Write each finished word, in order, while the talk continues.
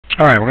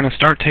Alright, we're going to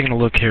start taking a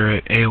look here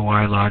at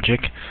AOI logic.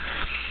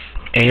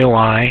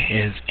 AOI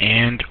is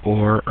AND,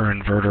 OR, or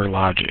inverter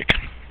logic.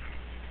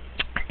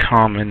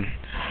 Common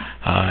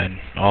in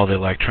all the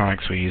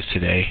electronics we use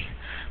today.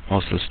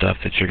 Most of the stuff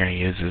that you're going to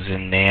use is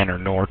in NAND or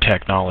NOR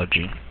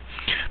technology.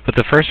 But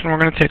the first one we're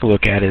going to take a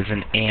look at is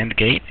an AND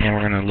gate, and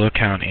we're going to look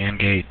how an AND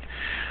gate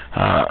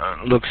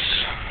looks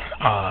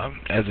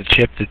as a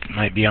chip that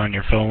might be on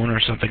your phone or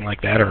something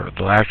like that, or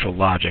the actual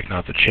logic,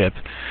 not the chip.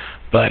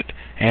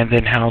 And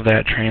then how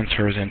that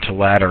transfers into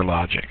ladder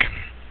logic.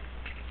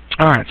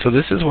 Alright, so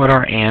this is what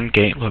our AND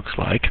gate looks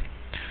like.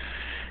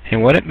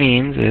 And what it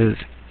means is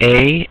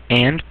A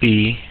and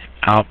B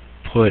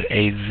output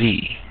a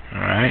Z.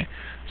 Alright,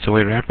 so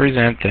we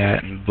represent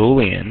that in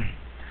Boolean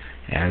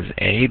as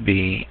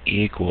AB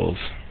equals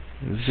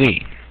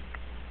Z.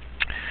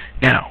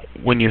 Now,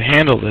 when you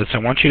handle this, I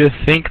want you to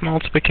think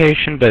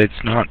multiplication, but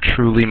it's not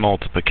truly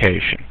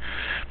multiplication.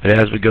 But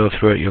as we go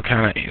through it, you'll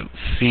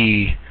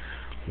see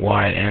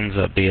why it ends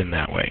up being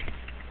that way.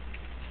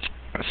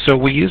 So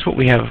we use what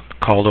we have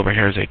called over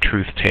here as a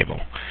truth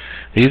table.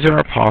 These are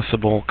our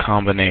possible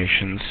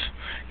combinations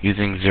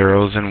using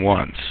zeros and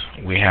ones.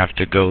 We have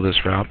to go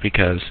this route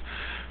because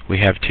we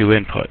have two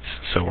inputs.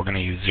 So we're going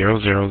to use 0,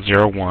 0,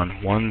 0,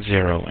 1, 1,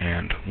 0,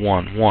 and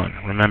 1, 1.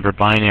 Remember,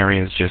 binary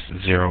is just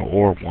 0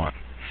 or 1.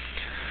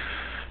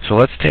 So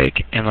let's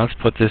take and let's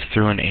put this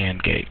through an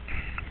AND gate.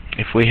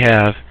 If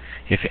A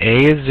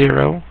is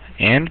 0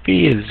 and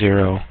B is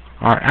 0,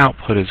 our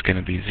output is going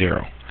to be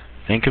 0.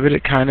 Think of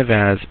it kind of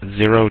as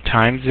 0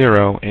 times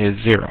 0 is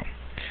 0.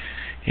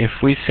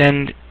 If we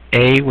send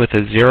A with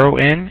a 0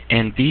 in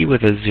and B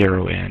with a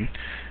 0 in,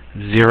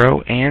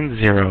 0 and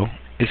 0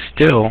 is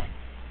still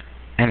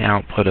an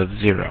output of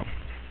 0.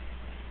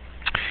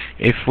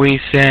 If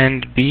we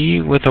send B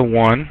with a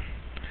 1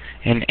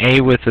 and A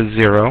with a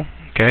 0,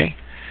 okay,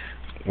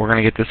 we're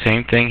going to get the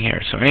same thing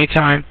here. So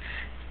anytime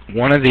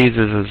one of these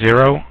is a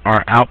 0,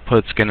 our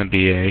output's going to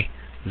be a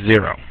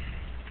 0.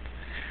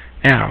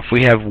 Now, if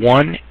we have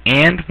 1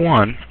 and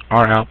 1,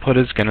 our output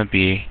is going to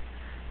be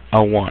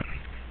a 1.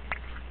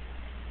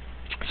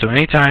 So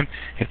anytime,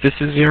 if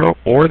this is 0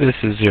 or this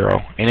is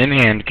 0 in an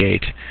AND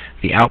gate,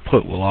 the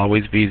output will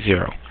always be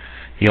 0.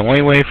 The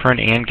only way for an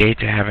AND gate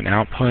to have an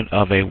output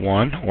of a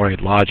 1 or a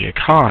logic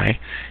high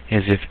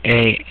is if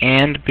A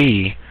and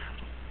B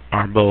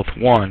are both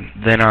 1,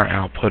 then our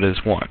output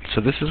is 1.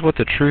 So this is what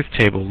the truth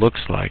table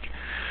looks like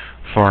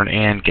for an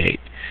AND gate.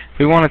 If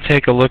we want to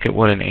take a look at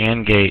what an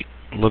AND gate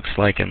looks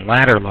like in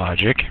ladder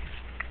logic,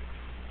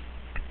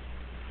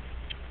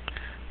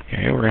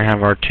 okay, we're going to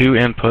have our two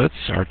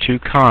inputs, our two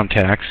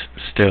contacts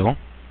still,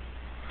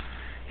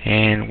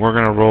 and we're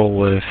going to roll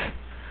with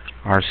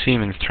our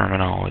Siemens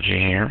terminology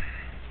here.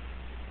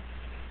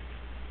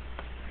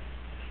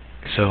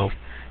 So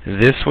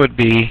this would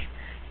be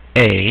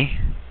A,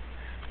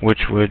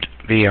 which would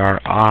be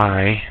our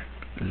I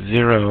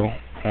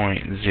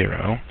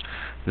 0.0.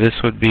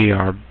 This would be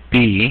our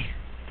B,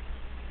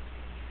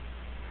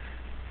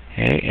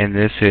 okay, and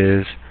this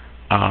is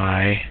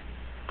I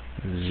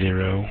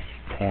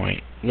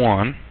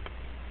 0.1,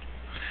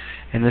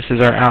 and this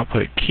is our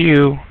output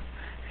Q,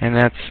 and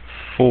that's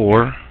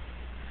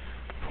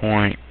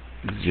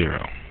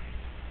 4.0.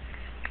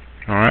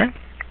 Alright?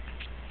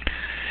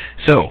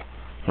 So,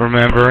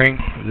 remembering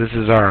this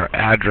is our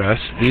address,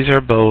 these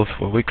are both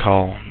what we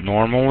call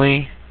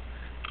normally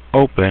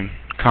open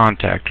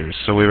contactors.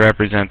 So we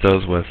represent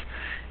those with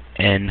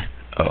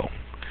NO.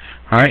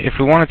 Alright, if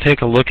we want to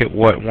take a look at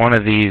what one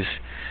of these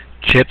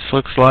chips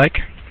looks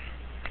like,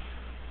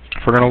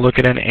 if we're going to look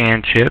at an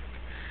AND chip,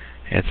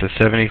 it's a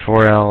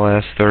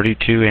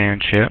 74LS32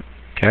 AND chip,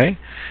 okay,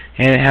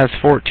 and it has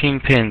 14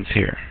 pins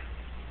here.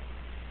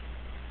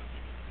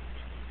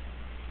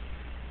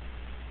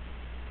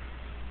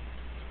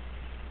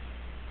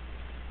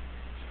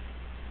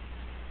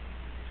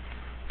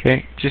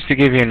 Okay, just to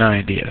give you an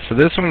idea. So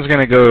this one's going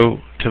to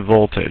go to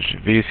voltage,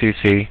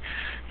 VCC,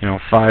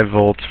 5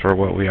 volts for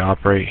what we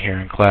operate here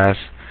in class.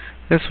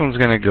 This one's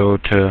going to go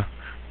to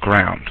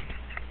ground.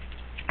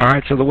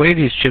 Alright, so the way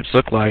these chips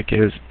look like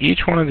is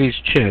each one of these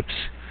chips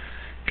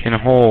can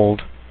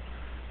hold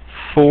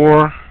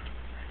 4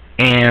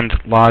 AND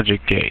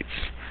logic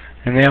gates.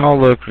 And they all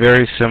look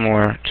very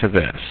similar to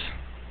this.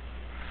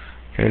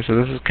 Okay, so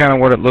this is kind of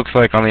what it looks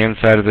like on the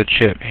inside of the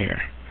chip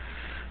here.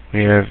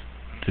 We have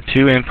the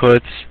two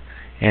inputs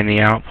and the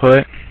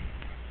output.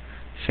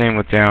 Same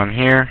with down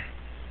here.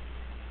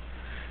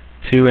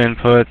 Two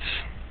inputs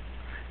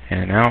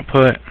and an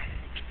output.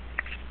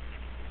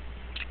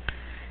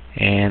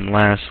 And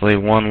lastly,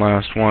 one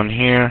last one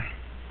here.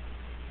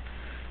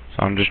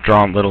 So I'm just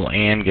drawing little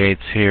AND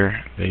gates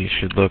here. They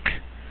should look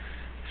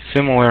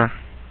similar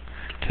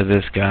to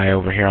this guy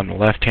over here on the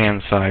left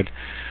hand side.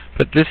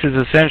 But this is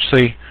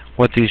essentially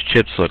what these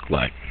chips look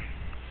like.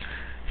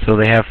 So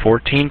they have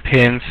 14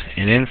 pins,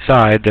 and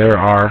inside there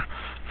are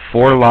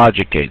 4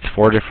 logic gates,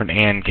 4 different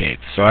AND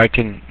gates. So I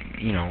can,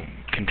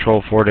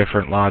 control 4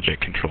 different logic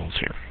controls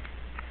here.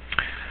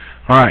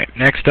 Alright,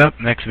 next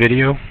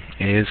video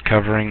is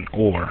covering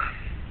OR.